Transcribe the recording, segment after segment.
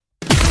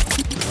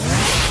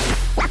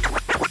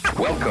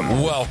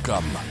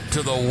Welcome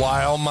to the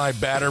While My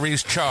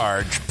Batteries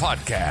Charge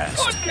podcast.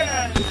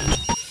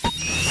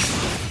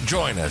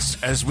 Join us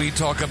as we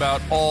talk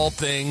about all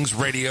things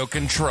radio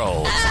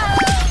controls.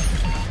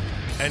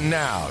 And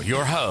now,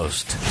 your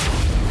host,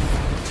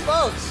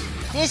 folks,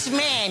 this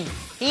man,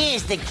 he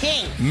is the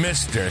king.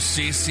 Mr.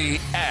 CCXRC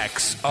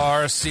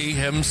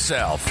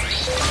himself,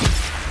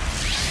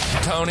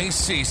 Tony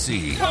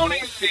CC.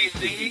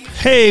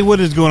 Hey,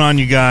 what is going on,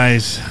 you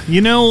guys?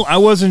 You know, I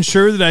wasn't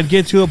sure that I'd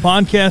get to a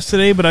podcast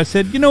today, but I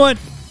said, you know what?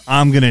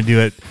 I'm going to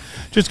do it.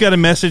 Just got a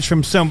message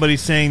from somebody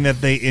saying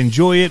that they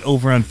enjoy it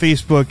over on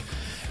Facebook.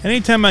 And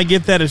anytime I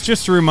get that, it's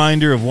just a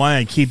reminder of why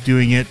I keep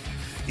doing it,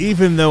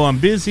 even though I'm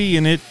busy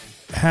and it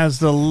has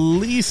the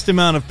least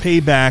amount of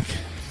payback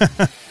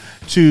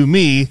to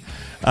me.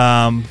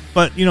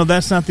 But, you know,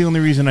 that's not the only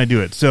reason I do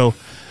it. So,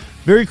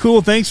 very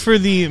cool. Thanks for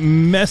the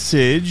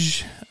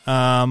message.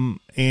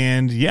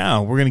 And yeah,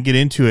 we're going to get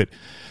into it.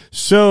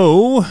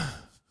 So,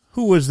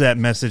 who was that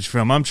message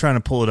from? I'm trying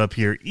to pull it up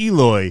here.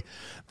 Eloy,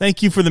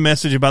 thank you for the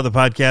message about the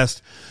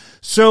podcast.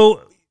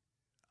 So,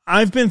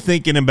 I've been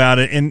thinking about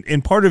it,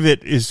 and part of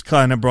it is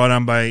kind of brought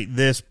on by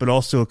this, but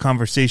also a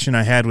conversation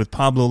I had with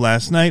Pablo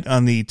last night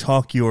on the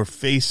Talk Your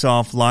Face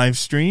Off live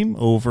stream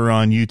over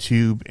on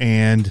YouTube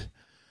and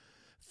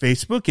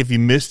Facebook. If you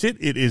missed it,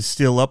 it is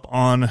still up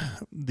on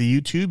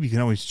the YouTube. You can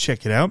always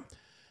check it out.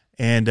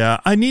 And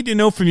I need to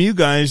know from you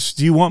guys,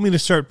 do you want me to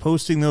start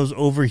posting those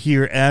over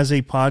here as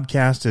a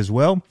podcast as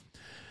well?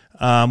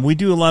 We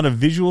do a lot of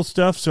visual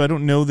stuff, so I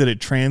don't know that it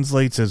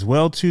translates as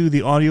well to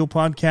the audio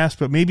podcast,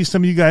 but maybe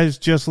some of you guys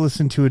just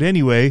listen to it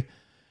anyway,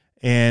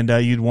 and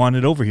you'd want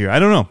it over here. I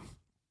don't know.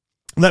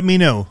 Let me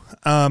know.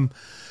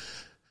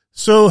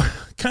 So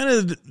kind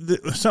of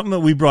something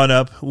that we brought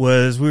up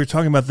was we were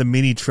talking about the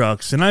mini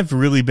trucks, and I've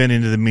really been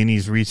into the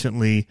minis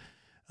recently.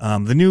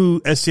 The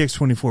new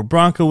SCX24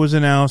 Bronco was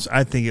announced.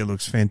 I think it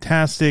looks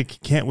fantastic.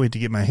 Can't wait to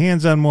get my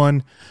hands on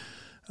one.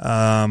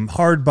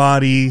 Hard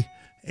body,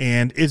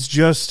 and it's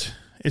just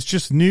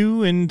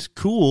new and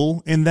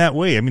cool in that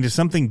way. I mean, it's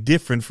something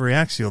different for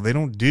Axial. They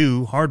don't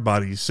do hard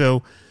bodies.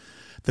 So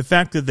the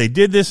fact that they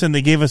did this and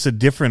they gave us a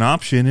different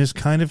option is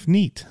kind of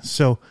neat.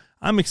 So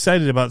I'm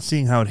excited about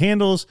seeing how it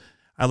handles.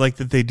 I like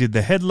that they did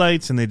the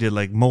headlights and they did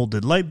like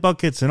molded light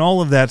buckets and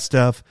all of that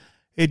stuff.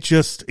 It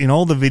just, in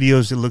all the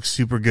videos, it looks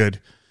super good.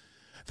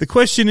 The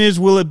question is,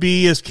 will it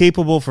be as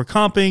capable for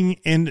comping?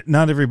 And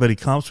not everybody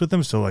comps with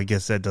them, so I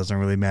guess that doesn't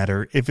really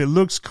matter. If it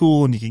looks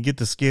cool and you can get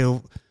the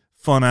scale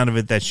fun out of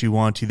it that you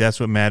want to, that's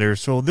what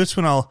matters. So this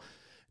one I'll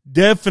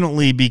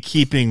definitely be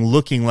keeping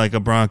looking like a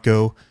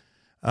Bronco.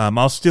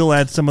 I'll still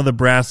add some of the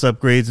brass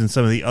upgrades and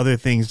some of the other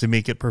things to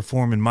make it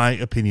perform, in my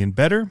opinion,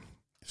 better.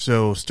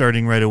 So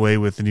starting right away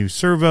with the new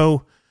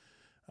servo,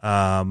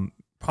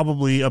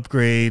 probably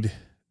upgrade.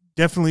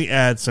 Definitely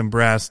add some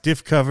brass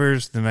diff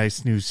covers, the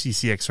nice new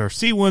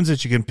CCXRC ones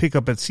that you can pick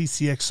up at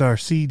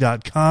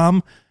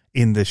ccxrc.com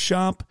in the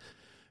shop.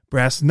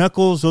 Brass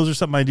knuckles, those are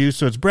something I do.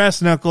 So it's brass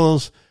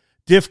knuckles,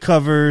 diff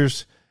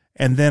covers,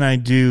 and then I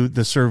do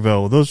the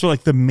servo. Those are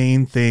like the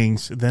main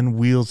things. Then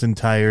wheels and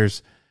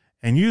tires.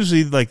 And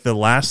usually like the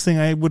last thing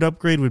I would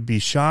upgrade would be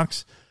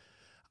shocks.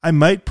 I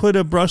might put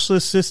a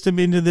brushless system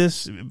into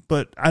this,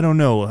 but I don't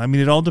know. I mean,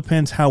 it all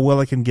depends how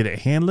well I can get it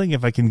handling.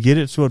 If I can get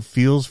it so it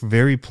feels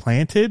very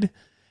planted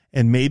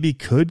and maybe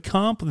could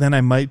comp, then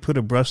I might put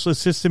a brushless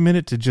system in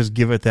it to just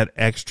give it that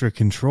extra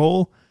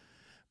control.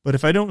 But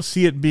if I don't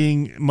see it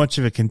being much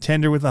of a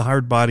contender with a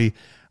hard body,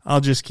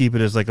 I'll just keep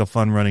it as like a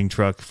fun running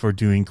truck for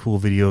doing cool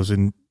videos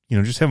and, you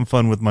know, just having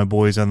fun with my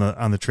boys on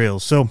the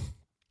trails. So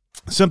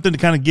something to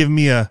kind of give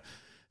me a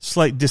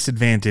slight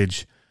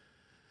disadvantage.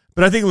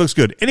 But I think it looks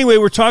good. Anyway,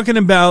 we're talking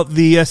about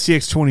the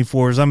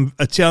SCX24s. I'm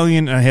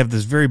Italian, and I have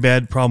this very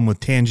bad problem with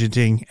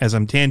tangenting. As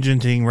I'm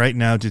tangenting right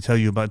now to tell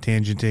you about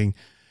tangenting,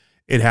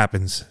 it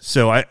happens.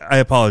 So I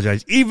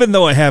apologize. Even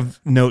though I have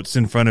notes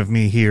in front of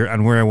me here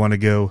on where I want to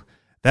go,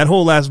 that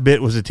whole last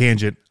bit was a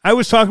tangent. I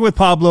was talking with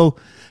Pablo.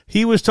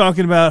 He was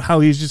talking about how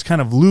he's just kind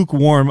of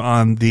lukewarm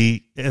on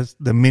the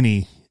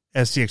mini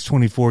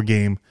SCX24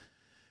 game.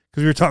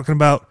 Because we were talking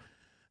about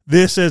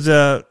this as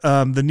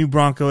the new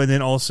Bronco, and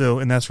then also,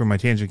 and that's where my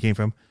tangent came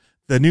from,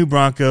 the new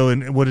Bronco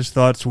and what his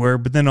thoughts were.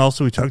 But then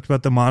also we talked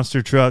about the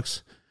monster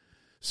trucks.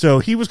 So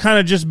he was kind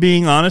of just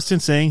being honest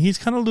and saying he's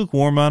kind of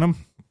lukewarm on them.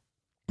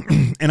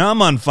 And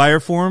I'm on fire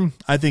for them.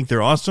 I think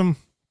they're awesome.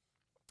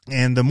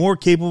 And the more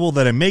capable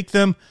that I make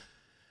them,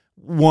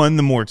 one,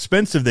 the more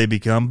expensive they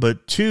become,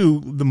 but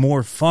two, the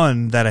more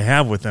fun that I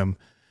have with them.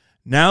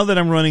 Now that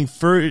I'm running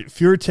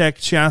FureTech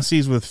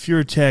chassis with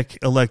FureTech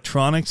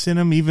electronics in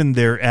them, even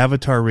their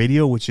Avatar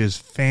radio, which is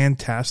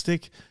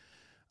fantastic.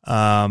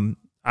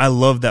 I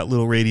love that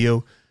little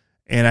radio,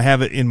 and I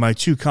have it in my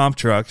two comp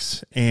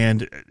trucks,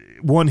 and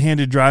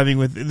one-handed driving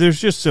with,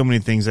 there's just so many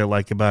things I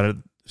like about it.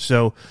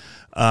 So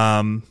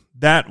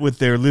that with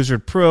their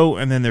Lizard Pro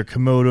and then their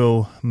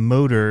Komodo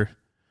motor,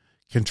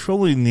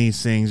 controlling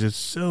these things is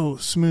so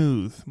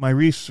smooth. My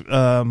Reefs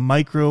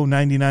Micro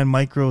 99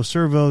 Micro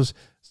servos,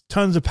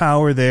 tons of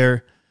power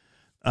there.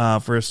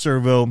 for a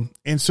servo.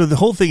 And so the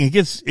whole thing,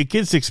 it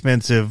gets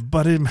expensive,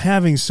 but I'm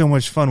having so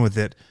much fun with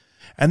it.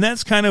 And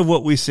that's kind of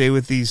what we say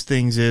with these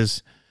things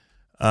is,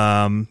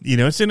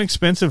 it's an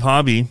expensive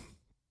hobby,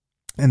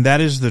 and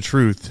that is the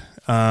truth.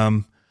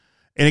 And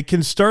it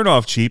can start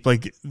off cheap.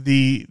 Like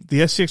the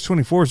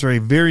SCX-24s are a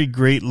very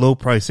great low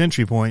price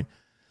entry point.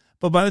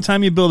 But by the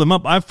time you build them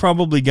up, I've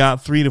probably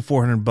got $300 to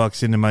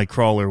 $400 into my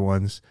crawler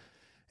ones.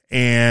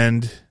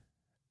 And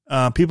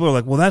people are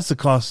like, well, that's the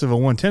cost of a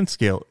 1/10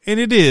 scale. And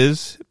it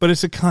is, but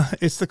it's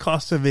the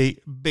cost of a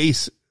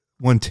base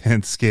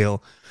 1/10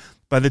 scale.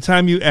 By the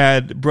time you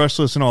add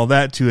brushless and all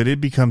that to it,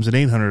 it becomes an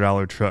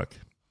 $800 truck.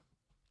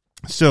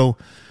 So,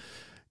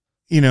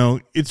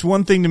 it's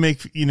one thing to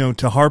make,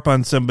 to harp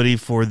on somebody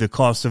for the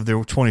cost of their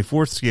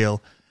 24th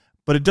scale,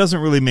 but it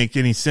doesn't really make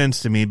any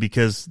sense to me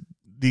because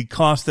the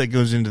cost that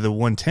goes into the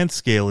 1/10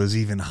 scale is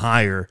even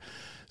higher.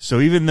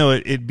 So even though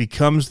it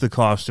becomes the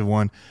cost of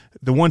one,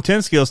 the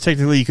 1/10 scale is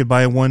technically you could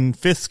buy a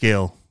 1/5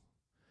 scale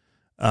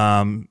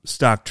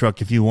stock truck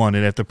if you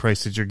wanted at the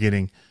price that you're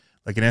getting,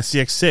 like an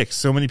SCX-6.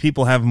 So many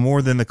people have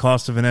more than the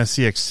cost of an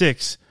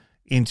SCX-6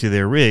 into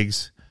their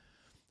rigs.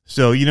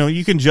 So,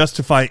 you can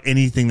justify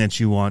anything that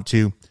you want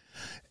to.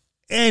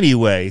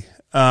 Anyway,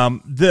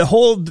 the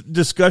whole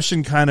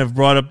discussion kind of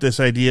brought up this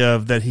idea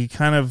of that he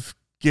kind of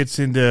gets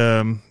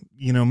into,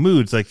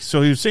 moods. Like,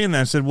 so he was saying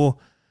that. I said, well,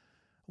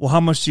 how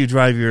much do you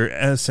drive your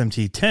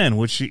SMT-10,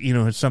 which,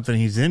 is something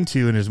he's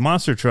into in his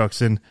monster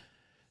trucks. And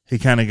he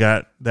kind of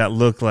got that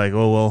look like,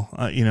 oh, well,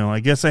 I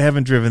guess I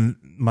haven't driven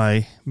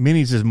my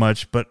minis as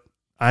much, but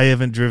I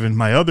haven't driven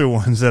my other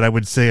ones that I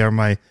would say are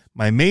my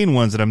main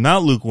ones that I'm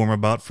not lukewarm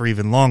about for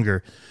even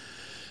longer.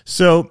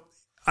 So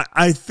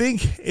I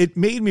think it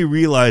made me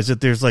realize that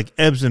there's like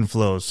ebbs and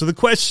flows. So the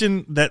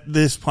question that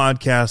this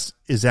podcast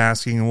is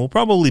asking, and will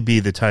probably be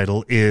the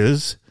title,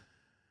 is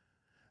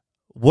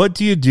what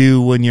do you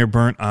do when you're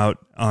burnt out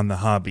on the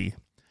hobby?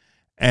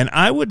 And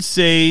I would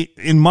say,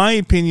 in my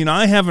opinion,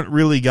 I haven't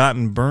really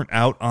gotten burnt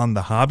out on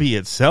the hobby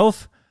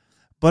itself,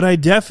 but I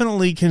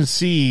definitely can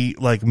see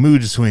like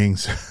mood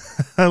swings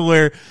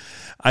where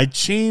I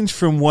change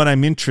from what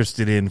I'm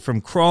interested in,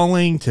 from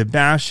crawling to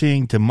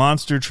bashing to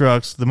monster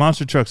trucks. The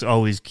monster trucks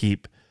always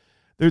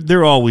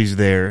they're always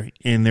there,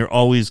 and they're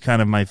always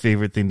kind of my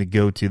favorite thing to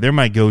go to. They're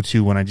my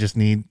go-to when I just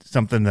need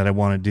something that I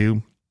want to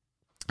do.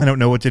 I don't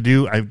know what to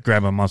do. I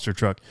grab a monster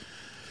truck.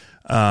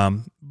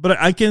 But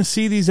I can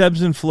see these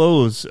ebbs and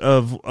flows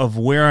of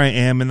where I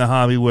am in the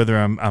hobby, whether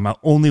I'm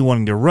only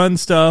wanting to run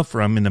stuff,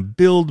 or I'm in a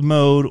build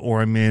mode,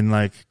 or I'm in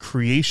like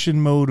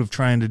creation mode of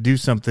trying to do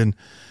something.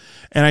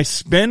 And I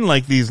spend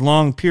like these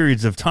long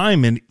periods of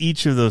time in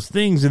each of those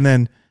things, and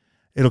then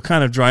it'll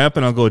kind of dry up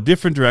and I'll go a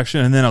different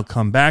direction, and then I'll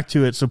come back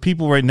to it. So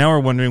people right now are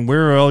wondering,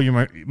 where are all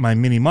my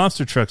mini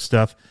monster truck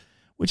stuff,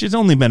 which has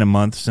only been a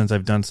month since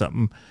I've done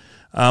something.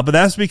 But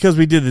that's because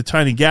we did the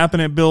Tiny Gap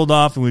in it build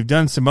off, and we've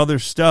done some other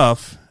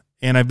stuff,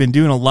 and I've been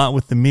doing a lot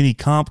with the mini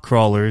comp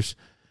crawlers.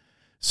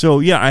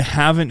 So yeah, I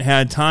haven't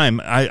had time.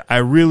 I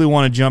really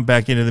want to jump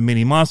back into the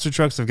mini monster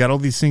trucks. I've got all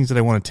these things that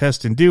I want to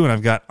test and do, and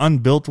I've got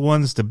unbuilt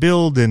ones to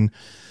build and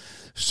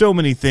so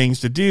many things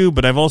to do.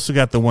 But I've also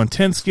got the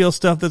 1/10 scale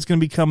stuff that's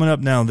going to be coming up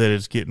now that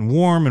it's getting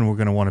warm, and we're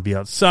going to want to be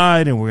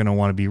outside, and we're going to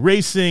want to be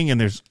racing,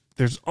 and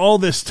there's all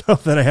this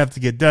stuff that I have to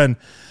get done.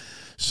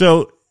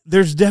 So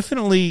there's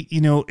definitely,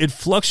 it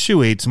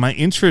fluctuates. My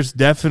interest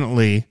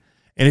definitely,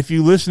 and if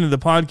you listen to the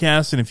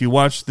podcast and if you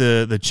watch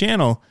the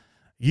channel,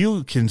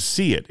 you can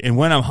see it. And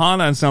when I'm hot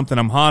on something,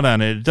 I'm hot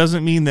on it. It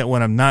doesn't mean that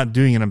when I'm not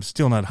doing it, I'm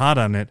still not hot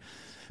on it.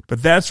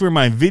 But that's where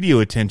my video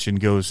attention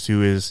goes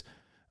to, is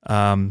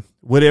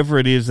whatever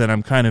it is that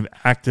I'm kind of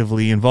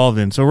actively involved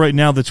in. So right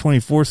now, the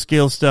 24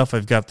 scale stuff,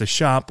 I've got the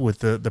shop with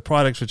the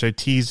products, which I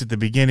teased at the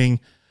beginning,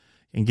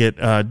 and get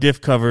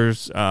diff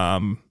covers,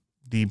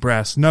 the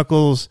brass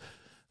knuckles.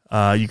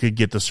 You could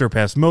get the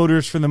Surpass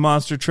motors from the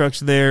monster trucks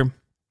there,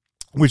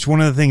 which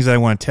one of the things I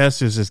want to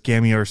test is this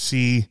Gammy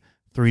RC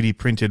 3D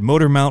printed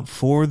motor mount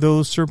for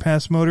those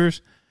Surpass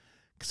motors.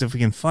 Because if we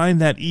can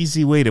find that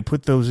easy way to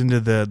put those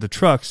into the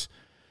trucks,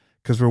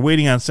 because we're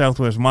waiting on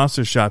Southwest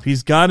Monster Shop.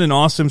 He's got an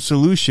awesome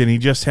solution. He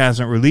just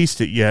hasn't released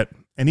it yet.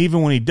 And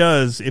even when he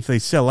does, if they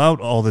sell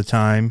out all the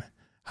time,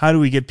 how do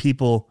we get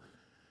people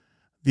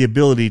the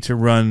ability to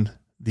run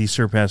these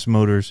Surpass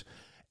motors?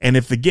 And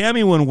if the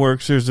Gammy one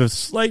works, there's a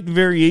slight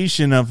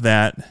variation of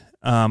that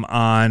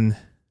on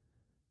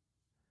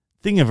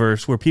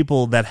Thingiverse, where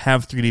people that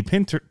have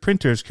 3D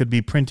printers could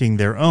be printing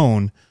their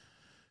own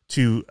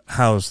to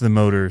house the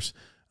motors.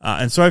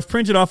 And so I've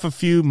printed off a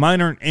few.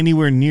 Mine aren't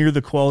anywhere near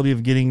the quality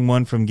of getting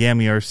one from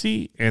Gammy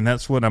RC, and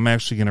that's what I'm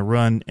actually going to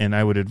run, and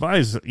I would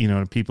advise,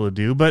 people to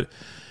do. But,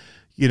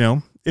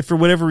 if for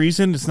whatever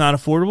reason it's not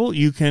affordable,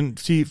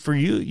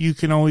 you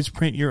can always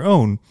print your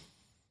own.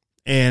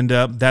 And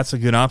that's a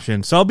good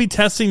option. So I'll be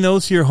testing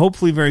those here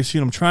hopefully very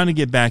soon. I'm trying to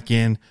get back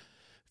in.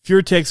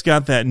 FureTech's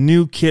got that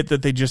new kit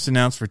that they just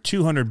announced for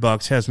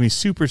 $200. Has me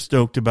super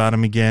stoked about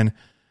them again.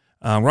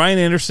 Ryan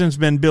Anderson's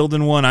been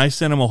building one. I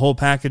sent him a whole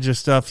package of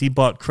stuff. He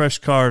bought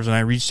crushed cars, and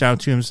I reached out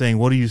to him saying,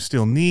 what do you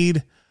still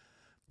need?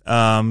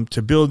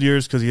 to build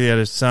yours because he had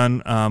his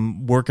son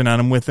working on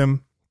them with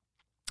him.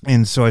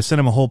 And so I sent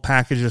him a whole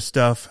package of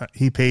stuff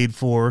he paid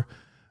for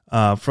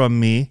from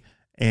me,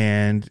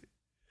 and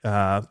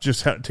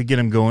just to get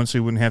him going so he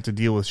wouldn't have to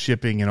deal with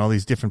shipping and all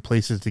these different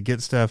places to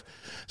get stuff.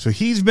 So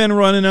he's been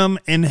running them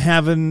and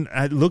having,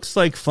 it looks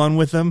like, fun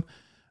with them.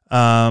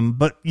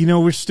 But,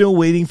 we're still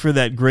waiting for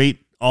that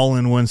great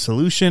all-in-one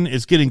solution.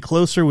 It's getting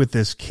closer with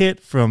this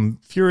kit from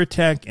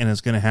Furatech, and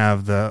it's going to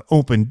have the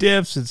open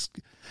diffs.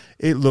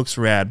 It looks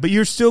rad. But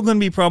you're still going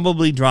to be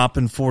probably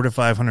dropping $400 to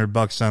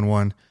 $500 on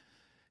one,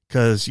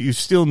 because you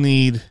still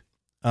need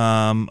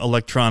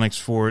electronics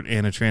for it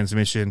and a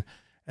transmission.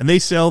 And they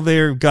sell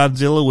their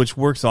Godzilla, which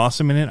works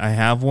awesome in it. I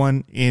have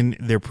one in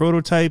their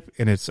prototype,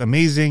 and it's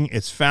amazing.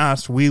 It's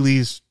fast,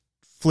 wheelies,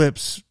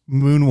 flips,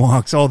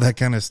 moonwalks, all that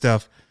kind of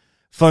stuff.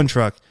 Fun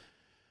truck.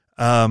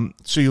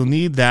 So you'll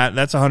need that.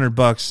 That's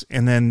 $100,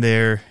 and then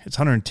it's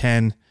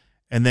 $110,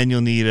 and then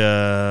you'll need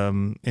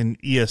an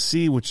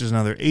ESC, which is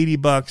another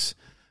 $80.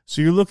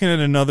 So you're looking at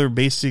another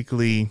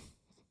basically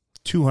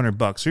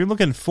 $200. So you're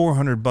looking at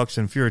 $400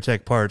 in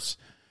Furatech parts,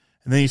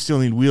 and then you still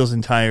need wheels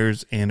and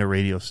tires and a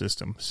radio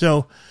system.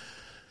 So,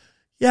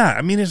 yeah,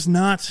 I mean, it's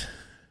not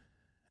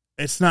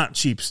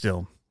cheap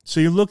still. So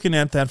you're looking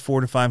at that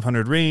 $400 to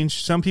 $500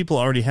 range. Some people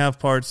already have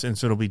parts, and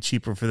so it'll be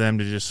cheaper for them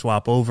to just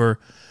swap over,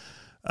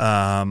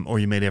 or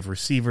you may have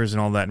receivers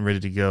and all that and ready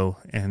to go,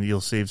 and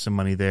you'll save some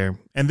money there.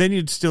 And then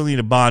you'd still need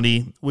a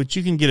body, which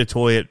you can get a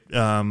toy at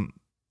a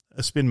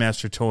Spin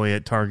Master toy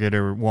at Target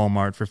or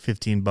Walmart for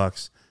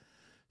 $15.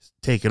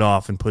 Take it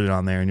off and put it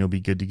on there, and you'll be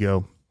good to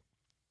go.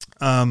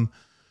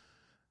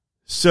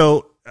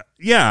 So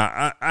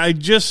yeah,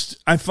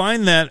 I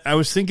find that I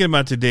was thinking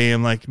about today,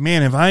 I'm like,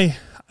 man, have I,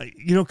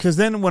 because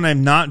then when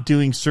I'm not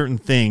doing certain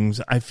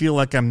things, I feel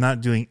like I'm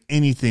not doing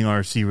anything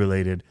RC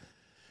related.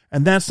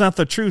 And that's not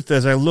the truth.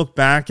 As I look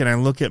back and I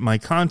look at my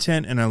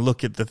content and I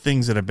look at the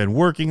things that I've been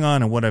working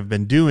on and what I've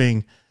been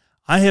doing,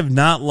 I have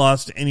not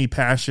lost any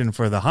passion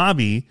for the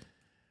hobby.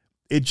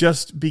 It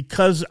just,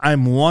 because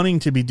I'm wanting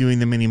to be doing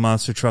the mini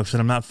monster trucks and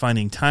I'm not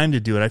finding time to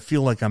do it, I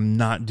feel like I'm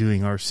not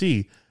doing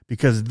RC,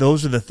 because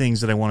those are the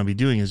things that I want to be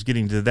doing, is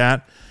getting to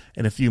that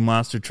and a few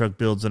monster truck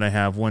builds that I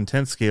have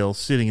 1/10 scale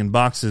sitting in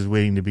boxes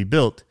waiting to be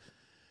built.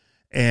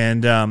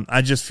 And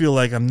I just feel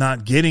like I'm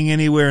not getting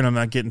anywhere and I'm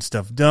not getting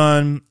stuff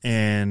done.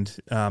 And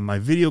my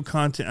video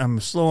content, I'm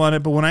slow on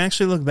it. But when I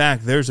actually look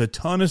back, there's a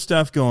ton of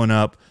stuff going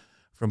up,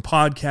 from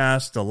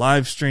podcasts to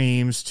live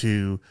streams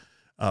to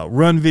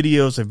run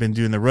videos. I've been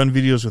doing the run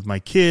videos with my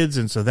kids,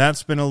 and so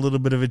that's been a little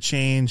bit of a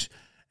change,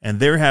 and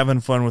they're having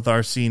fun with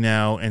RC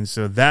now, and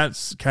so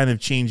that's kind of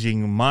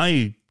changing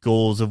my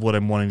goals of what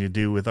I'm wanting to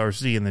do with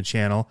RC in the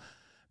channel,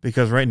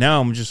 because right now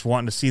I'm just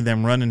wanting to see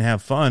them run and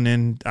have fun,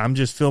 and I'm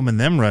just filming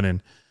them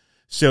running.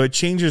 So it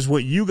changes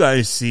what you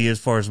guys see as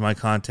far as my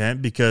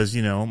content, because,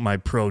 my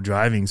pro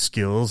driving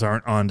skills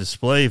aren't on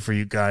display for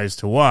you guys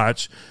to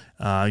watch.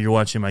 You're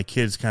watching my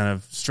kids kind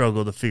of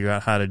struggle to figure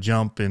out how to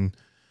jump and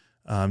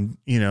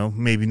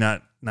maybe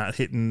not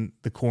hitting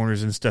the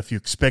corners and stuff you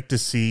expect to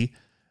see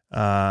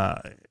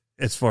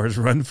as far as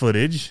run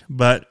footage,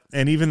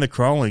 and even the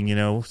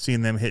crawling,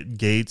 seeing them hit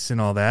gates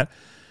and all that.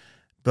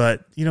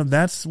 But,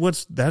 that's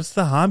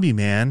the hobby,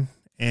 man.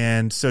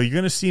 And so you're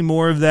going to see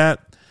more of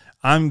that.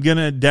 I'm going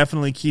to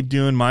definitely keep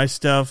doing my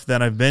stuff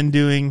that I've been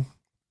doing.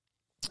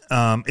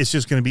 It's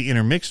just going to be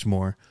intermixed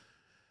more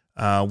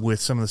with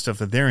some of the stuff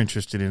that they're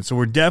interested in. So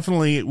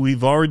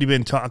we've already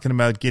been talking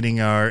about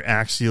getting our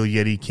Axial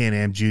Yeti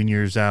Can-Am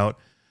Juniors out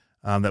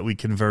that we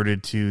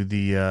converted to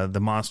the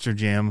Monster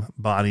Jam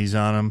bodies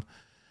on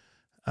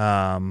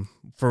them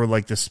for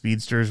like the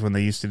Speedsters when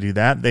they used to do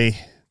that. They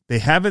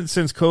haven't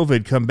since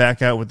COVID come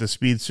back out with the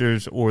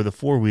Speedsters or the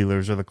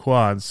four-wheelers or the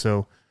quads.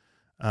 So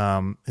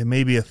it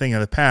may be a thing of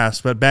the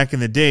past, but back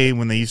in the day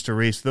when they used to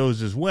race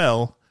those as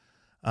well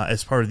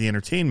as part of the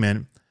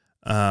entertainment,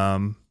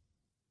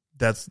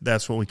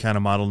 that's what we kind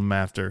of modeled them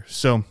after.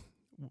 So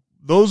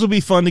those will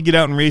be fun to get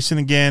out and racing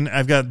again.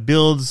 I've got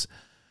builds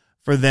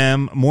for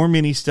them, more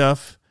mini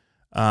stuff,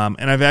 and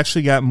I've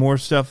actually got more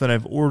stuff that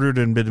I've ordered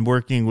and been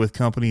working with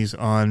companies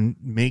on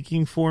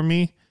making for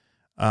me.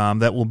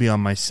 That will be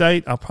on my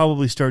site. I'll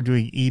probably start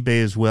doing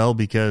eBay as well,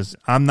 because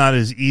I'm not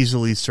as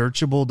easily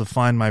searchable to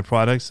find my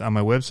products on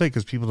my website,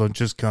 because people don't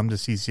just come to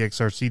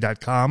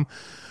ccxrc.com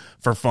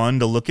for fun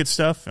to look at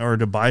stuff or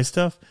to buy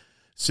stuff.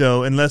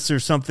 So unless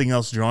there's something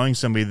else drawing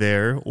somebody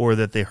there, or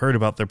that they heard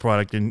about their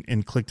product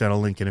and clicked on a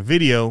link in a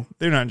video,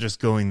 they're not just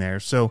going there.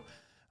 So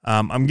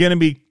I'm going to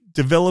be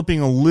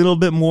developing a little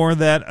bit more of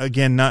that.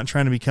 Again, not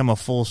trying to become a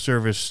full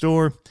service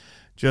store,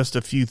 just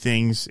a few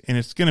things. And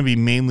it's going to be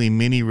mainly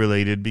mini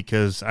related,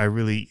 because I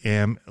really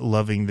am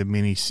loving the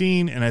mini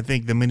scene. And I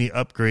think the mini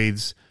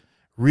upgrades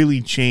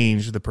really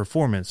change the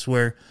performance,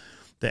 where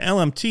the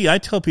LMT, I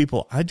tell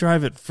people I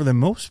drive it for the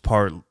most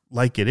part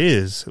like it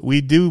is.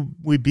 We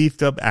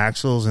beefed up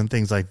axles and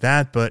things like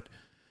that, but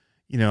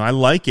I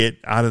like it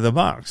out of the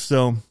box.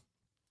 So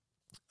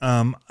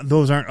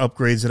those aren't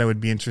upgrades that I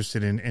would be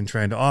interested in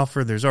trying to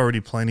offer. There's already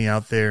plenty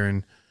out there,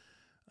 and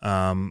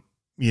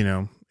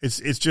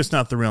it's just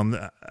not the realm.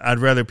 I'd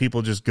rather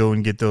people just go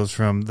and get those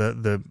from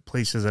the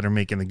places that are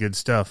making the good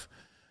stuff.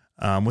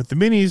 With the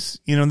minis,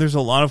 there's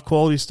a lot of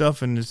quality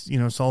stuff, and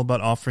it's all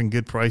about offering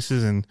good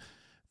prices, and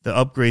the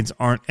upgrades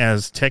aren't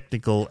as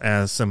technical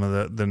as some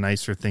of the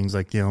nicer things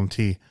like the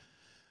LMT.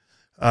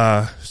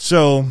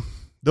 So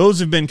those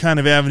have been kind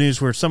of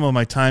avenues where some of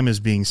my time is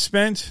being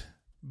spent,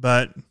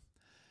 but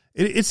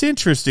it's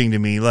interesting to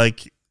me.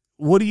 Like,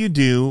 what do you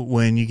do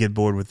when you get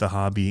bored with the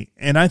hobby?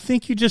 And I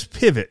think you just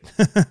pivot.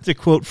 To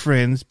quote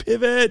Friends,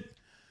 pivot.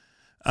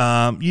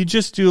 You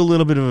just do a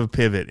little bit of a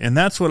pivot. And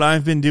that's what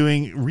I've been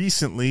doing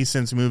recently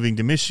since moving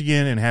to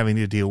Michigan and having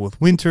to deal with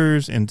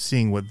winters and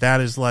seeing what that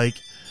is like.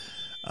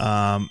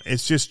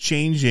 It's just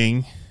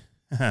changing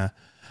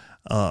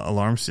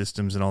alarm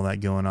systems and all that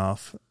going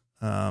off.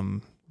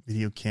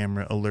 Video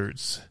camera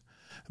alerts.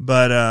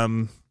 But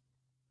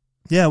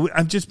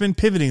I've just been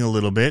pivoting a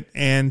little bit,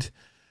 and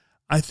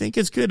I think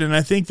it's good, and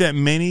I think that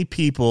many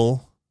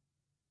people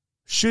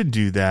should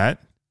do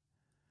that,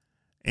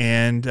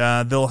 and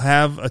they'll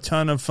have a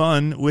ton of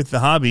fun with the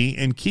hobby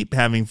and keep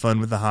having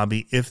fun with the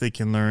hobby if they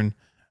can learn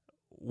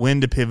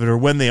when to pivot or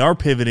when they are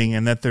pivoting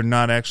and that they're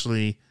not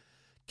actually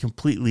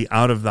completely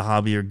out of the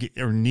hobby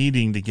or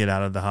needing to get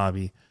out of the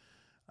hobby.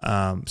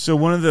 So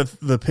one of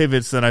the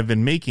pivots that I've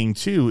been making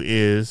too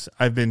is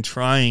I've been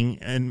trying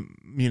and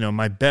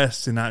my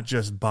best to not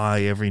just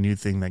buy every new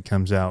thing that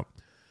comes out.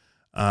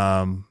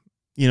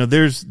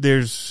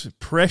 There's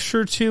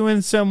pressure to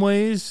in some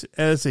ways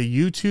as a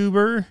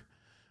YouTuber.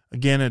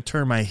 Again, a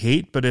term I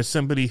hate, but as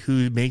somebody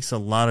who makes a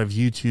lot of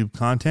YouTube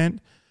content,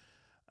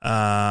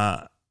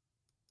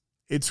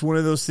 it's one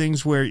of those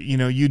things where,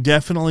 you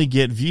definitely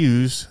get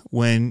views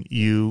when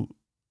you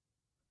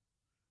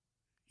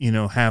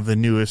have the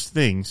newest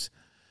things.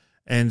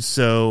 And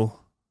so,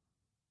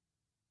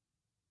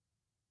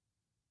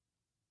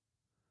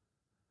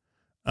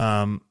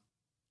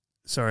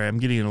 sorry, I'm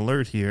getting an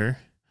alert here.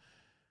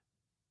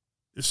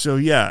 So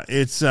yeah,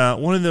 it's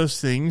one of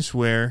those things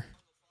where,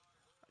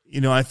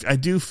 I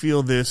do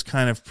feel this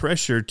kind of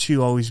pressure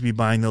to always be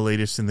buying the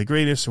latest and the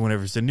greatest and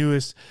whatever's the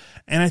newest.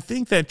 And I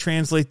think that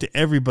translates to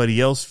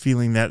everybody else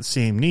feeling that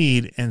same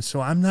need. And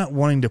so I'm not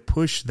wanting to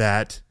push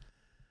that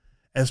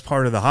as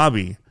part of the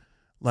hobby.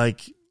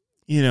 Like,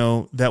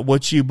 that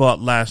what you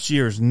bought last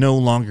year is no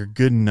longer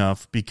good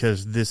enough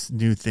because this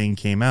new thing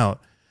came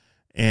out.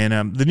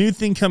 And the new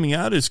thing coming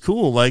out is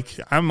cool. Like,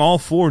 I'm all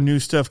for new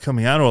stuff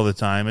coming out all the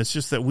time. It's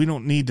just that we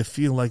don't need to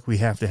feel like we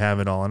have to have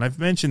it all. And I've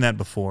mentioned that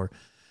before.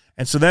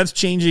 And so that's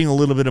changing a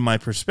little bit of my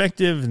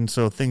perspective. And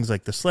so things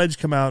like the Sledge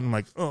come out and I'm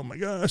like, oh my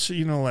gosh,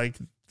 like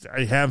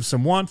I have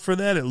some want for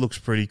that. It looks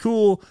pretty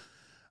cool.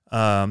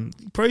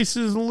 Price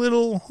is a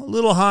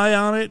little high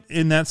on it.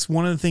 And that's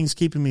one of the things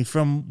keeping me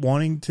from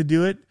wanting to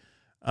do it.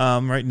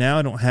 Right now,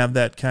 I don't have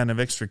that kind of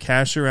extra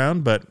cash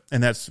around,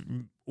 and that's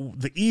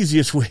the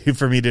easiest way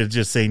for me to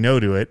just say no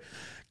to it.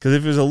 Because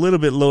if it was a little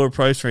bit lower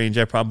price range,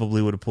 I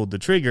probably would have pulled the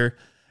trigger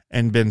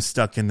and been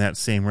stuck in that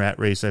same rat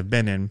race I've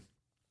been in.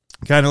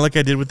 Kind of like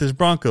I did with this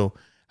Bronco.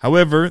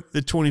 However,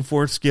 the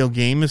 24th scale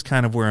game is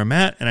kind of where I'm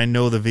at, and I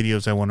know the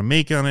videos I want to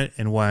make on it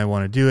and why I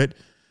want to do it.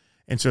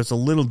 And so it's a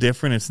little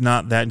different. It's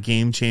not that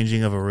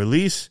game-changing of a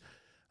release.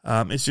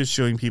 It's just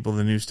showing people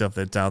the new stuff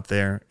that's out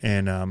there.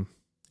 And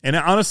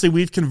honestly,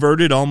 we've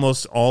converted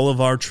almost all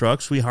of our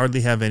trucks. We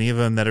hardly have any of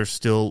them that are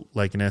still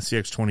like an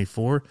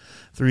SCX-24.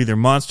 They're either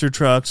monster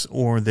trucks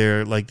or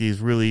they're like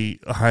these really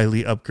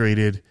highly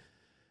upgraded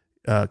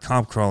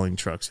comp crawling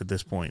trucks at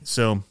this point.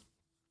 So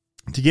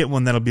to get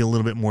one that'll be a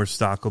little bit more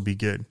stock will be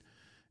good.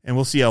 And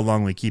we'll see how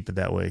long we keep it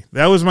that way.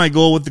 That was my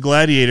goal with the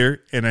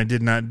Gladiator, and I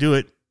did not do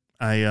it.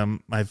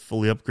 I've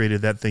fully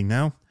upgraded that thing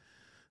now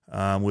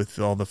with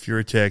all the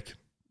Furatech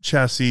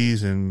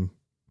chassis and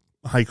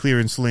high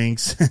clearance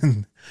links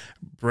and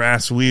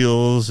brass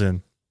wheels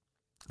and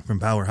from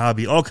Power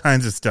Hobby, all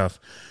kinds of stuff.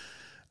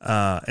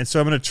 And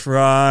so I'm going to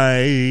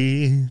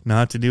try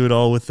not to do it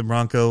all with the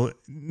Bronco.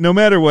 No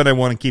matter what, I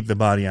want to keep the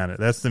body on it.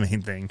 That's the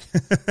main thing.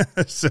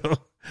 So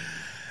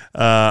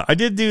I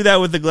did do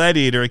that with the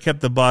Gladiator. I kept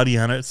the body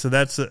on it, so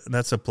that's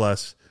a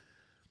plus.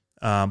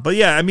 But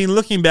yeah, I mean,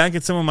 looking back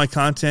at some of my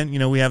content,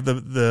 we have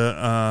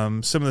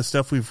the some of the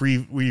stuff we've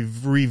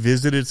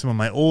revisited some of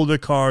my older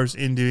cars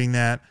in doing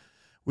that.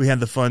 We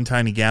had the fun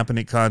Tiny Gap in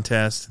It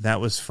contest.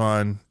 That was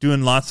fun.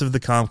 Doing lots of the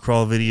comp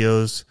crawl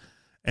videos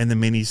and the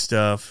mini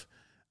stuff.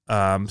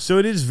 So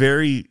it is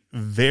very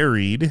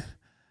varied,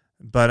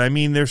 but I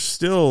mean, there's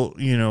still,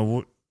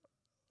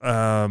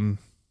 I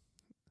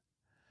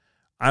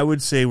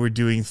would say we're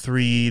doing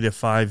 3 to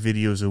 5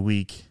 videos a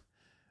week,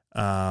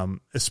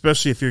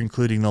 especially if you're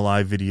including the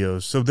live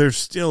videos. So there's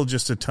still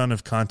just a ton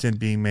of content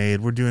being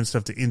made. We're doing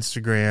stuff to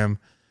Instagram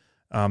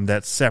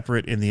that's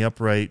separate in the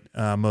upright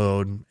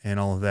mode and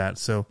all of that.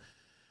 So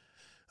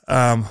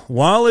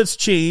while it's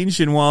changed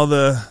and while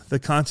the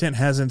content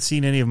hasn't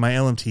seen any of my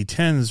LMT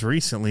 10s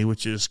recently,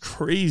 which is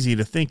crazy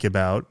to think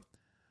about,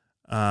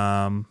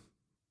 or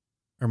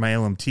my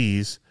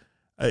LMTs,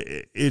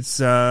 it's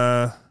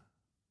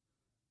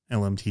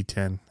LMT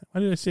 10.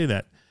 Why did I say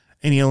that?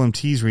 Any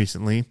LMTs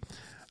recently?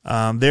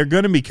 They're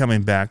going to be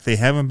coming back. They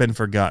haven't been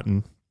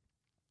forgotten.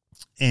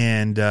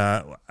 And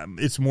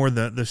it's more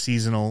the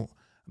seasonal,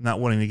 not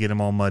wanting to get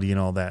them all muddy and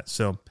all that.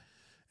 So,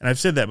 and I've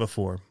said that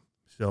before.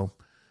 So,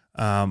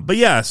 but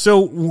yeah,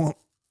 so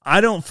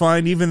I don't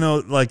find, even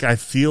though like I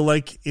feel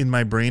like in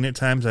my brain at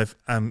times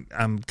I'm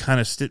kind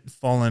of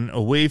falling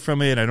away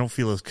from it. I don't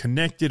feel as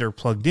connected or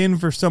plugged in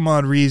for some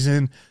odd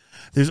reason.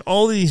 There's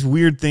all these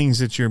weird things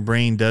that your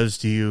brain does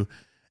to you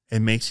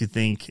and makes you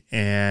think,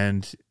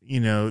 and you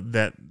know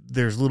that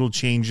there's little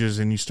changes,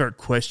 and you start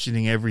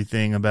questioning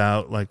everything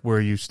about like where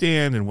you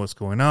stand and what's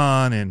going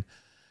on, and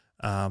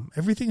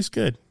everything's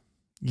good,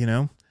 you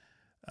know.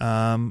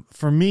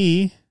 For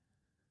me,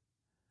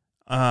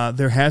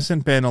 there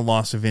hasn't been a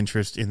loss of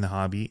interest in the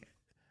hobby.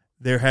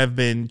 There have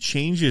been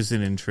changes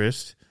in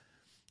interest,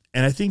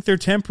 and I think they're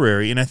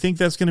temporary, and I think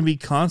that's going to be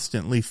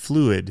constantly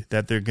fluid,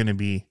 that there are going to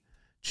be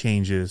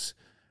changes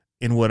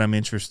in what I'm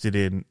interested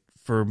in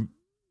for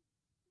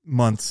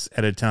months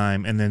at a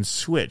time, and then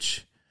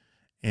switch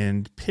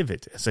and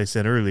pivot, as I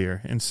said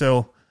earlier. And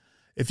so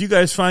if you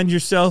guys find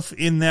yourself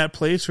in that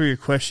place where you're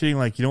questioning,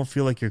 like you don't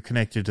feel like you're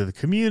connected to the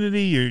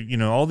community, you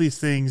know, all these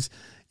things,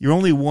 you're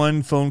only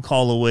one phone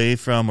call away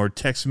from, or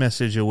text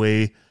message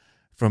away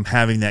from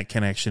having that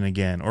connection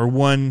again, or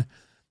one,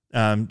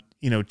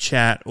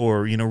 chat,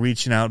 or,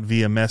 reaching out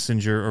via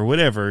Messenger or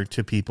whatever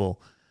to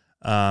people.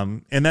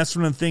 And that's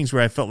one of the things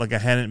where I felt like I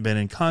hadn't been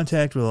in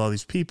contact with all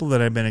these people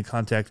that I've been in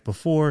contact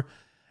before.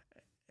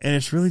 And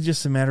it's really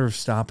just a matter of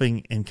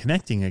stopping and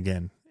connecting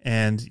again.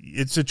 And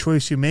it's a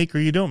choice you make or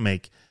you don't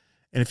make.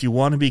 And if you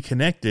want to be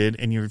connected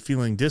and you're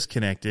feeling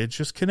disconnected,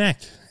 just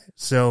connect.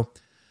 So,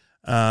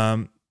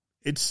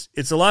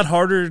 it's a lot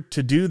harder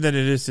to do than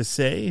it is to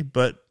say,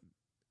 but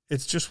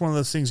it's just one of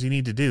those things you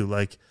need to do.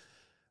 Like,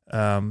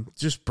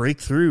 just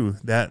break through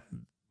that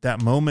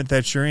moment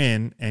that you're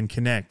in and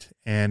connect.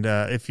 And,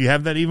 if you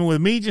have that even with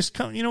me, just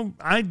come,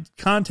 I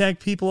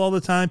contact people all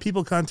the time.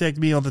 People contact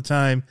me all the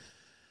time.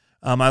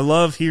 I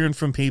love hearing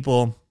from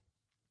people.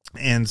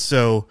 And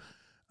so,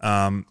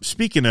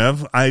 speaking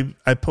of, I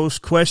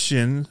post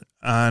questions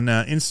on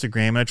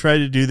Instagram, and I try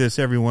to do this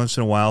every once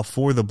in a while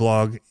for the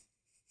blog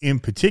in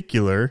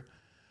particular.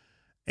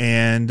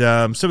 And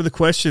some of the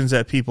questions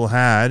that people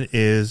had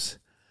is,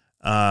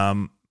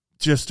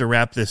 just to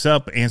wrap this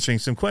up, answering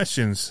some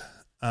questions,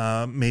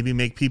 maybe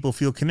make people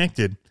feel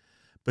connected.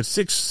 But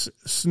 6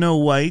 Snow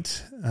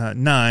White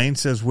 9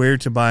 says where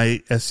to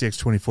buy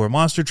SCX24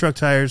 monster truck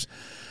tires.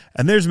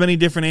 And there's many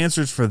different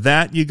answers for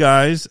that, you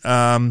guys.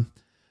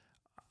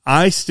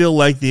 I still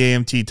like the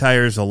AMT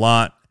tires a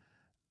lot.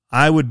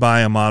 I would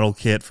buy a model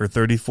kit for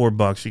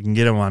 $34. You can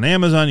get them on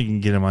Amazon. You can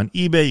get them on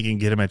eBay. You can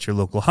get them at your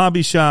local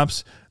hobby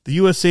shops. The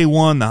USA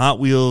One, the Hot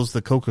Wheels,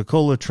 the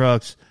Coca-Cola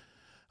trucks,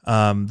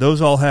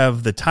 those all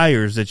have the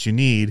tires that you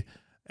need.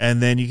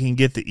 And then you can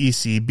get the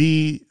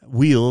ECB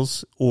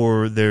wheels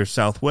or their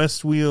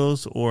Southwest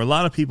wheels, or a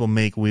lot of people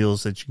make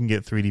wheels that you can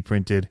get 3D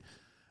printed.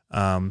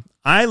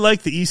 I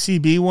like the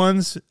ECB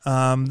ones.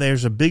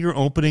 There's a bigger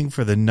opening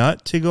for the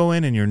nut to go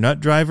in your nut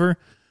driver.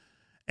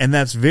 And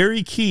that's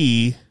very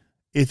key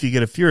if you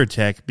get a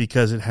Furatech,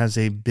 because it has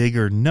a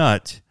bigger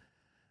nut,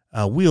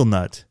 wheel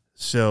nut.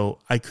 So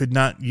I could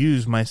not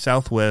use my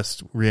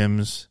Southwest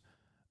rims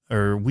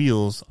or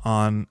wheels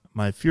on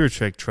my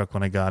Furatech truck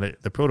when I got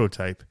it, the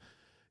prototype,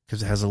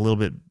 because it has a little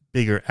bit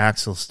bigger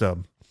axle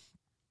stub.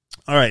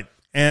 All right.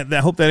 And I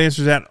hope that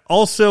answers that.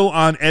 Also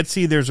on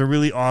Etsy, there's a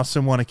really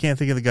awesome one. I can't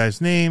think of the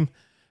guy's name.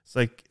 It's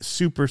like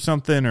Super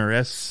something or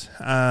S.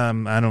 I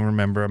don't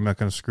remember. I'm not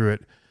going to screw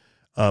it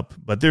up.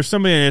 But there's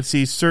somebody on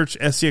Etsy. Search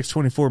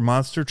SCX24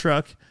 monster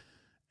truck,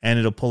 and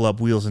it'll pull up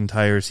wheels and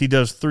tires. He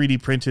does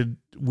 3D printed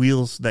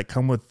wheels that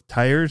come with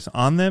tires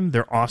on them.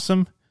 They're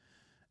awesome.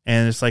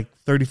 And it's like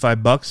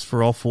 $35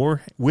 for all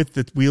 4 with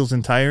the wheels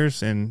and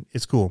tires, and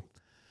it's cool.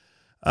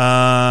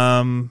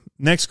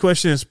 Next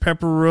question is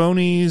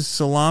pepperonis,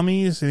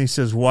 salamis, and he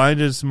says, why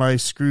does my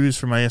screws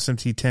for my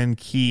SMT10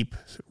 keep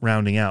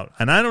rounding out?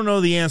 And I don't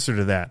know the answer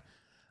to that.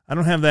 I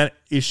don't have that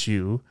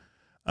issue.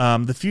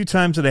 The few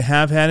times that I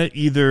have had it,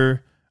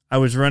 either I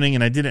was running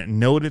and I didn't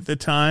know it at the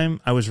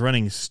time. I was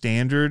running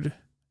standard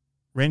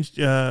wrench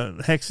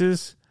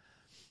hexes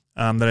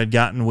that I'd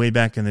gotten way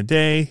back in the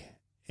day,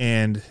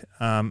 and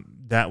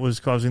that was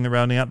causing the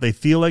rounding out. They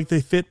feel like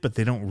they fit, but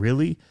they don't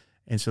really,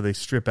 and so they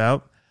strip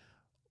out.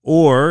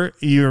 Or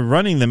you're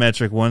running the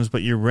metric ones,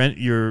 but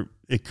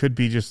it could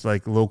be just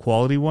like low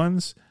quality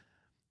ones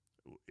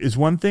is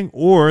one thing,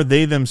 or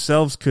they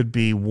themselves could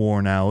be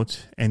worn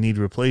out and need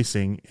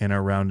replacing and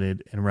are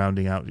rounded and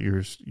rounding out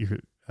your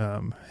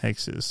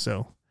hexes.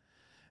 So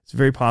it's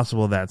very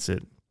possible that's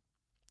it,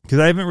 because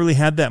I haven't really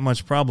had that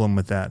much problem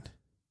with that.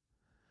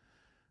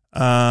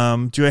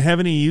 Do I have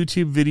any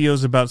YouTube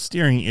videos about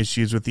steering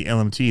issues with the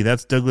LMT?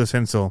 That's Douglas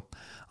Hensel.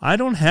 I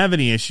don't have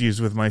any issues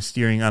with my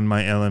steering on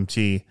my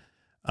LMT.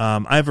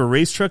 I have a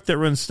race truck that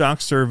runs stock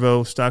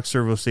servo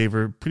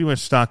saver, pretty much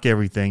stock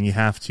everything you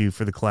have to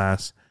for the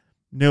class.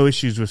 No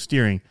issues with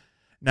steering.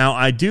 Now,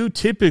 I do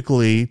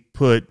typically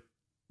put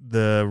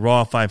the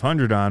Raw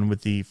 500 on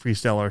with the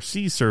Freestyle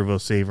RC servo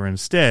saver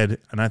instead,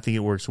 and I think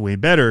it works way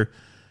better.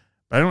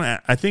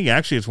 But I think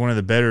actually it's one of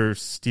the better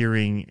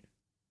steering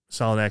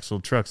solid axle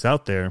trucks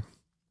out there.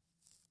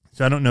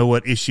 So I don't know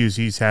what issues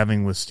he's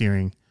having with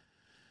steering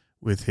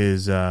with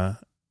his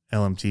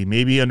LMT.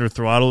 Maybe under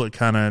throttle it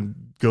kind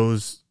of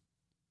goes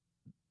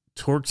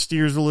torque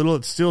steers a little.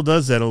 It still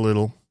does that a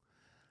little.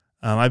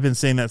 I've been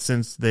saying that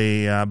since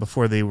they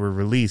before they were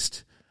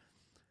released.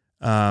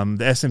 The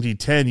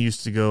SMT10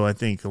 used to go, I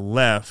think,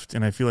 left,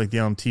 and I feel like the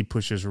LMT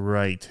pushes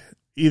right.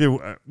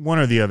 Either one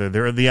or the other.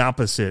 They're the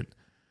opposite.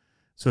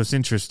 So it's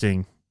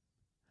interesting.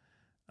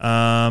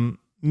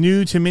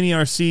 New to Mini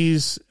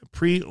RCs,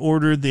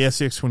 pre-ordered the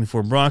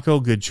SCX24 Bronco.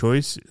 Good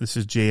choice. This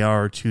is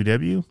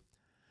JR2W.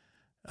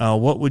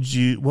 What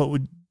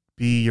would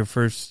be your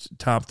first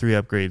top 3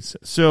 upgrades?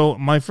 So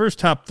my first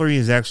top 3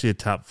 is actually a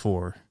top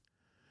 4.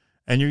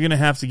 And you're going to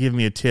have to give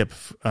me a tip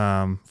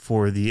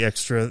for the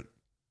extra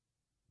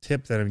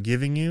tip that I'm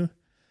giving you.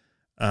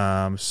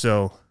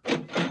 So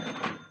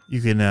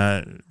you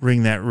can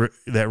ring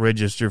that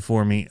register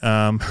for me.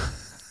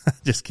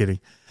 Just kidding.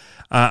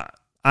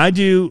 I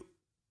do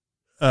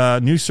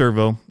new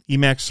servo.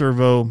 Emax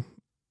servo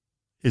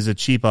is a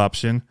cheap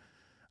option.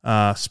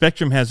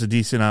 Spectrum has a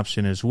decent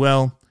option as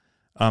well.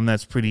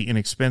 That's pretty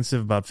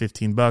inexpensive, about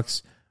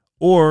 $15.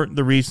 Or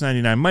the Reese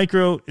 99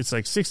 Micro, it's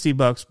like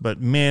 $60, but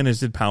man,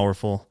 is it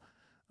powerful.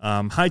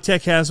 High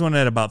Tech has one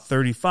at about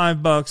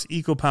 $35.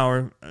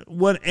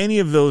 EcoPower, any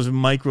of those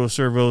micro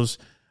servos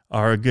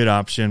are a good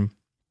option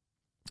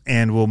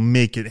and will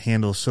make it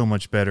handle so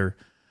much better.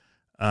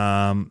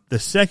 The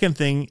second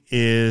thing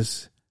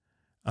is,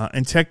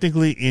 and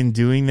technically in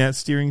doing that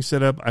steering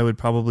setup, I would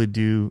probably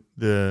do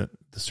the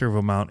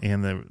servo mount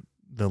and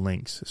the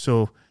links.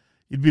 So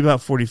you'd be about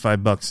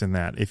 $45 in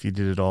that if you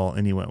did it all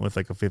and you went with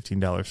like a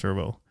 $15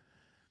 servo.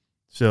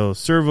 So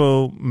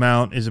servo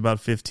mount is about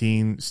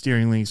 $15,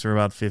 steering links are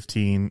about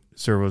 $15,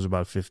 servo's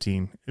about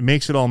 $15. It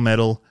makes it all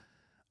metal,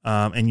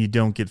 and you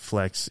don't get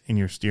flex in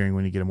your steering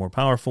when you get a more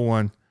powerful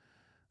one.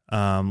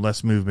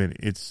 Less movement.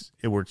 It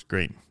works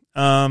great.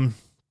 But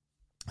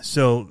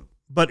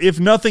if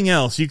nothing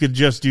else, you could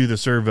just do the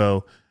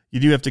servo. You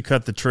do have to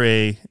cut the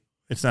tray.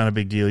 It's not a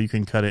big deal. You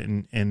can cut it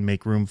and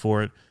make room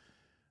for it,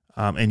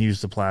 and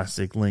use the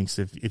plastic links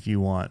if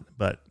you want.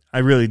 But I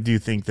really do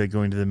think that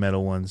going to the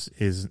metal ones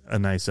is a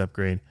nice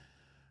upgrade.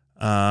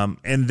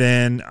 And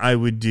then I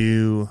would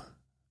do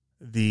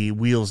the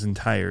wheels and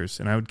tires,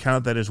 and I would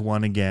count that as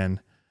one again,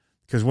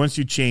 because once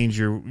you change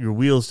your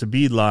wheels to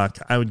bead lock,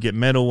 I would get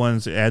metal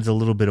ones. It adds a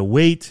little bit of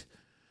weight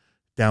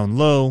down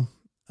low.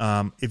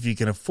 If you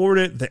can afford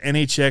it, the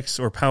NHX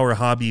or Power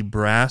Hobby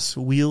brass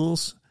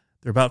wheels,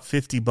 they're about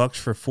 $50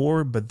 for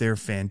 4, but they're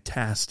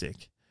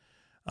fantastic.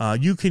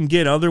 You can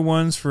get other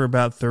ones for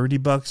about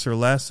 $30 or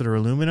less that are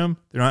aluminum.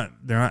 They're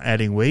not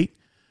adding weight.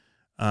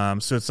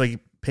 So it's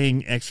like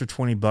paying extra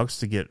 $20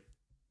 to get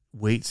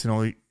weights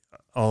and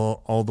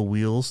all the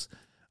wheels,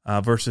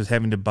 versus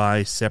having to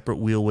buy separate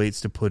wheel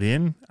weights to put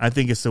in. I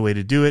think it's the way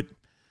to do it.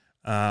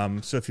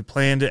 So if you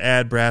plan to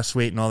add brass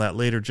weight and all that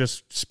later,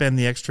 just spend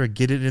the extra,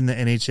 get it in the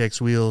NHX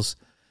wheels.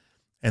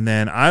 And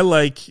then I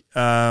like,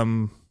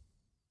 everyone's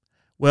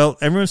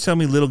telling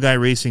me Little Guy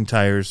Racing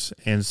tires,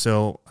 and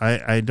so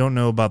I don't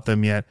know about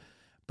them yet,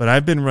 but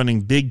I've been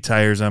running big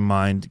tires on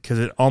mine because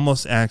it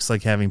almost acts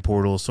like having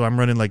portals. So I'm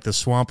running like the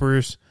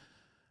Swampers,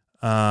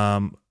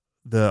 the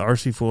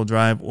RC four-wheel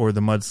drive, or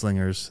the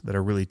Mudslingers that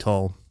are really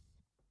tall.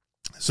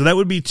 So that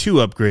would be 2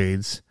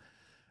 upgrades.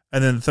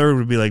 And then the third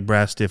would be like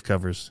brass diff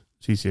covers,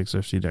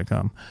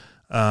 ccxrc.com.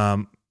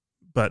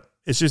 But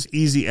it's just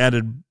easy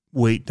added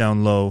weight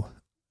down low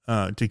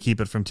to keep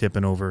it from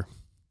tipping over.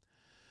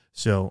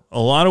 So a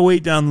lot of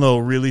weight down low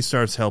really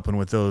starts helping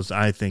with those,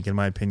 I think, in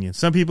my opinion.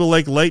 Some people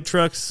like light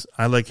trucks.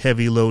 I like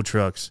heavy, low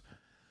trucks.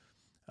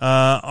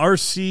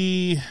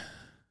 RC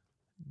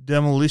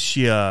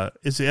Demolitia.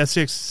 Is the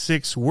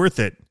SX6 worth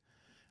it?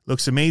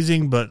 Looks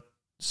amazing, but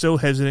so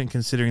hesitant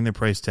considering the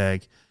price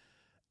tag.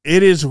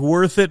 It is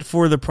worth it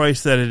for the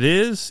price that it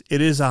is.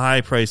 It is a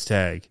high price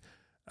tag,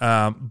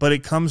 but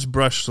it comes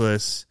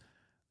brushless,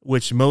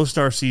 which most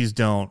RCs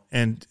don't.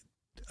 And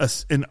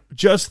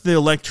just the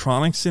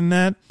electronics in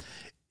that,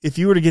 if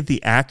you were to get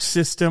the ACT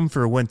system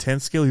for a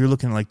 1/10 scale, you're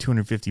looking at like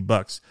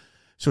 $250.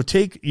 So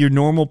take your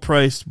normal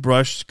priced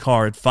brushed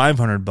car at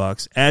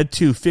 $500, add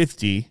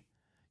 $250,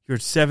 you're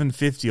at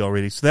 $750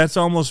 already. So that's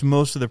almost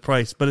most of the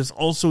price, but it's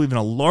also even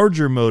a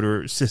larger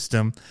motor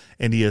system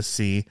and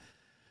ESC.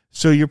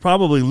 So you're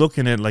probably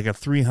looking at like a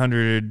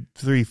 $300,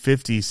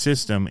 $350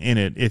 system in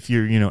it if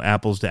you're,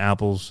 apples to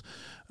apples,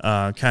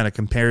 kind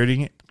of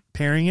pairing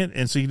it.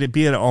 And so you'd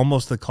be at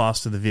almost the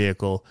cost of the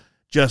vehicle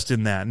just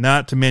in that,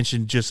 not to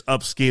mention just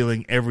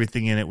upscaling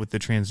everything in it with the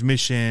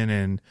transmission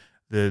and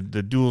the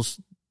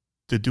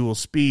dual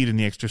speed and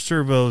the extra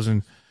servos.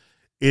 And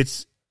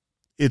it's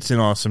an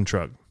awesome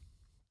truck.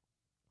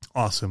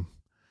 Awesome.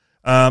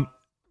 Have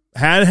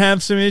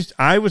some issues.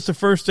 I was the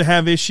first to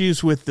have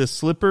issues with the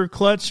slipper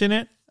clutch in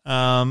it.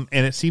 And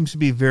it seems to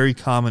be a very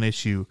common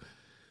issue.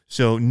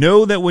 So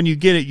know that when you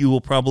get it, you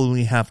will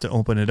probably have to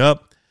open it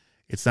up.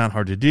 It's not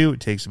hard to do. It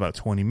takes about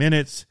 20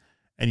 minutes,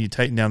 and you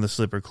tighten down the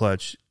slipper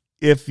clutch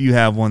if you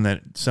have one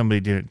that somebody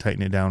didn't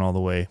tighten it down all the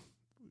way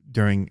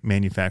during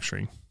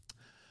manufacturing.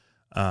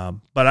 But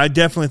I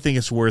definitely think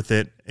it's worth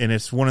it, and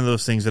it's one of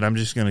those things that I'm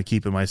just going to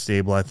keep in my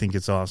stable. I think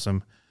it's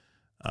awesome,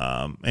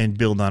 and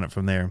build on it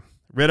from there.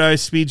 Red Eye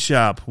Speed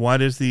Shop. Why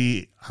does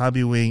the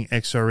Hobbywing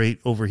XR8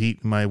 overheat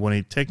in my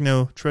 1.8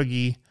 Techno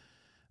Truggy?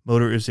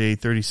 Motor is a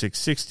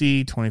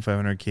 3660,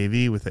 2500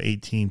 kV with an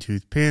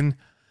 18-tooth pin.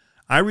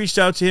 I reached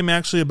out to him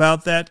actually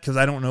about that because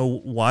I don't know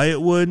why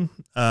it would.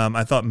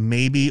 I thought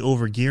maybe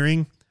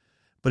overgearing,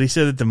 but he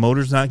said that the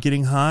motor's not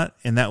getting hot,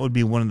 and that would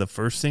be one of the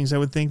first things I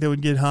would think that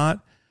would get hot.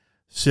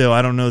 So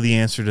I don't know the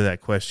answer to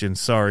that question.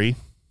 Sorry.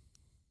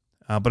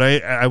 But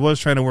I was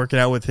trying to work it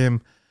out with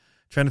him,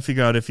 trying to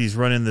figure out if he's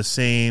running the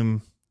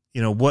same,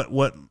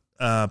 what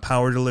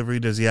power delivery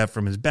does he have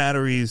from his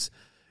batteries?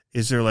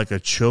 Is there like a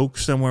choke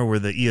somewhere where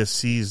the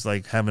ESC is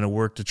like having to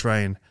work to try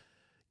and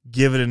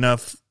give it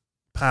enough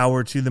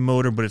power to the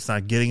motor, but it's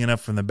not getting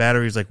enough from the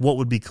batteries? Like, what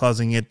would be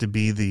causing it to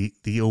be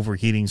the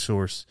overheating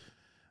source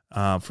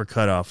for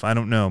cutoff? I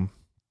don't know.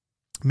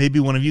 Maybe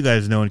one of you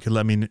guys know and could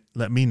let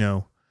me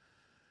know.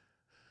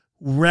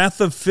 Wrath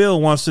of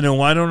Phil wants to know,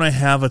 why don't I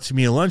have a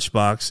Tamiya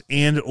lunchbox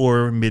and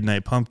or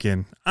Midnight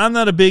Pumpkin? I'm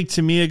not a big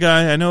Tamiya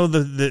guy. I know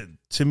the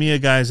Tamiya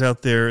guys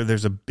out there,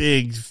 there's a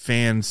big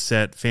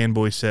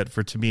fanboy set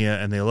for Tamiya,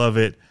 and they love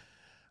it.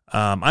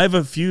 I have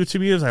a few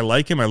Tamiyas. I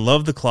like them. I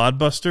love the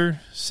Clodbuster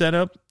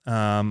setup.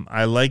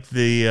 I like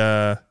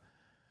the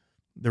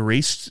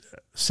race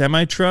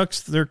semi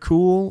trucks. They're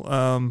cool.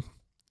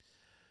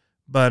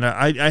 But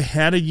I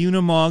had a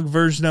Unimog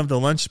version of the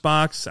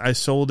lunchbox. I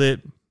sold it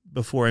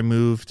before I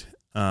moved.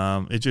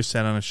 It just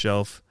sat on a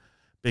shelf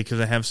because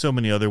I have so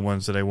many other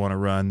ones that I want to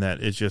run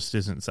that it just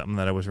isn't something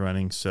that I was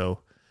running. So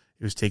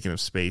it was taking up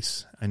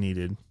space I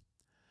needed.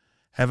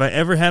 Have I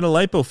ever had a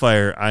lipo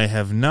fire? I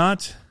have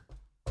not.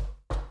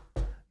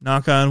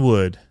 Knock on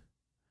wood.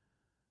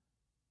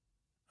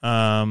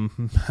 I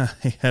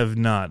have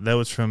not. That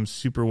was from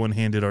Super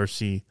One-Handed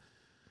RC.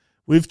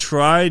 We've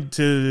tried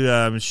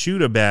to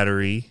shoot a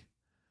battery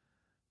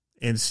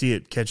and see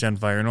it catch on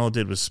fire, and all it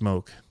did was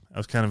smoke. I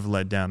was kind of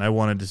let down. I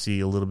wanted to see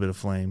a little bit of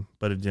flame,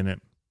 but it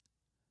didn't.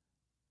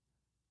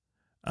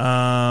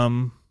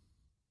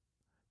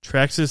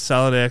 Traxxas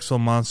solid axle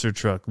monster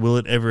truck. Will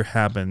it ever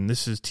happen?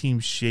 This is Team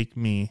Shake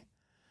Me.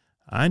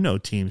 I know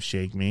Team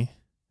Shake Me.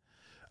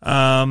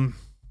 Or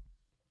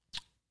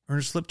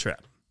a slip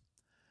trap.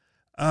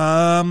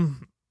 I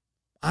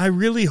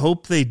really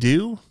hope they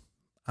do.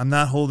 I'm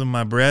not holding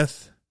my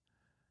breath.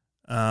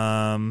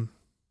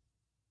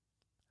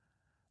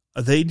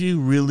 They do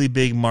really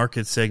big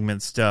market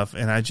segment stuff,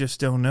 and I just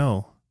don't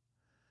know.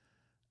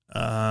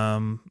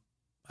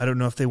 I don't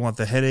know if they want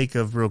the headache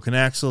of broken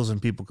axles and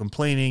people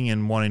complaining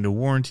and wanting to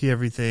warranty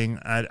everything.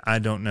 I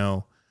don't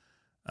know.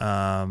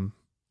 I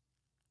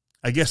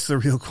guess the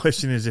real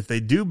question is, if they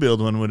do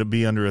build one, would it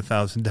be under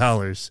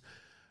 $1,000?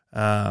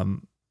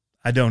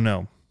 I don't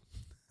know.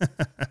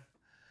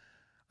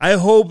 I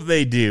hope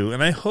they do,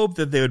 and I hope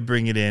that they would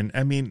bring it in.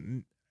 I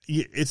mean,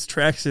 it's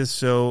Traxxas,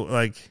 so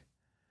like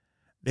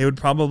they would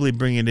probably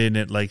bring it in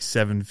at like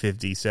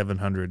 $750,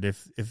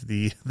 $700. If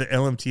the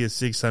LMT is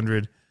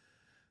 $600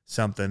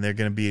 something, they're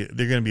gonna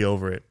be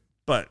over it.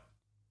 But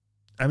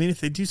I mean, if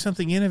they do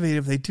something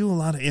innovative, they do a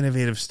lot of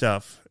innovative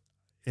stuff,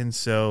 and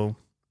so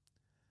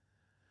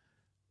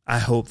I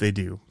hope they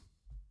do.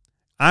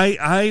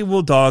 I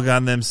will dog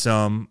on them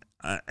some,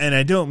 and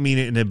I don't mean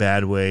it in a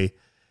bad way.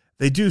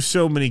 They do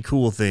so many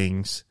cool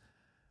things,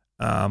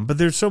 but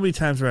there's so many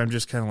times where I'm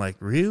just kind of like,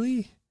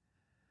 really?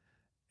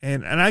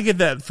 And I get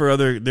that for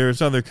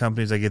there's other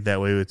companies I get that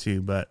way with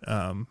too, but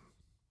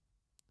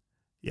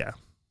yeah.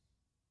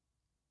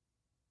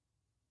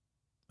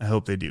 I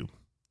hope they do.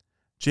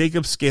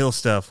 Jacob Scale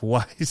Stuff,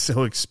 why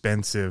so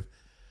expensive?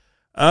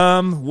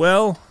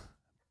 Well,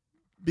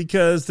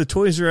 because the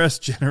Toys R Us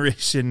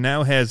generation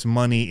now has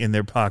money in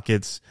their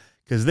pockets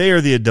because they are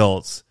the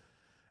adults.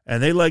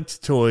 And they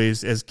liked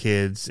toys as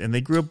kids, and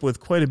they grew up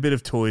with quite a bit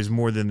of toys,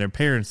 more than their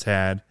parents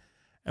had.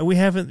 And we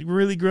haven't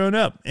really grown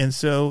up. And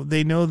so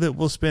they know that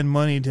we'll spend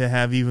money to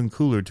have even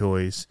cooler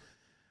toys.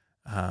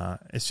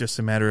 It's just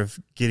a matter of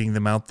getting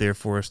them out there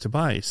for us to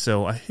buy.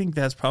 So I think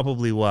that's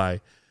probably why.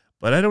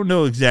 But I don't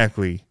know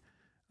exactly.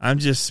 I'm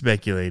just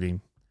speculating.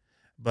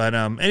 But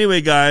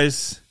anyway,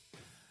 guys,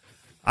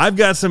 I've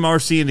got some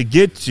RCing to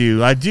get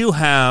to. I do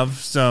have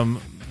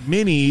some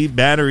mini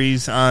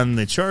batteries on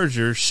the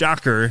charger.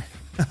 Shocker.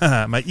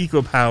 My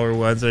EcoPower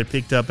ones that I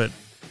picked up at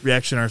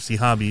Reaction RC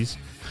Hobbies.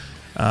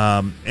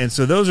 And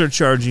so those are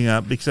charging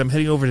up because I'm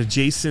heading over to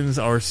Jason's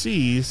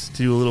RCs to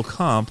do a little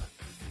comp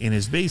in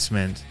his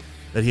basement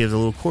that he has a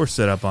little course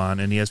set up on,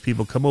 and he has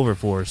people come over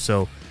for.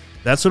 So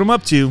that's what I'm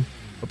up to.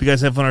 Hope you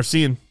guys have fun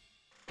RCing.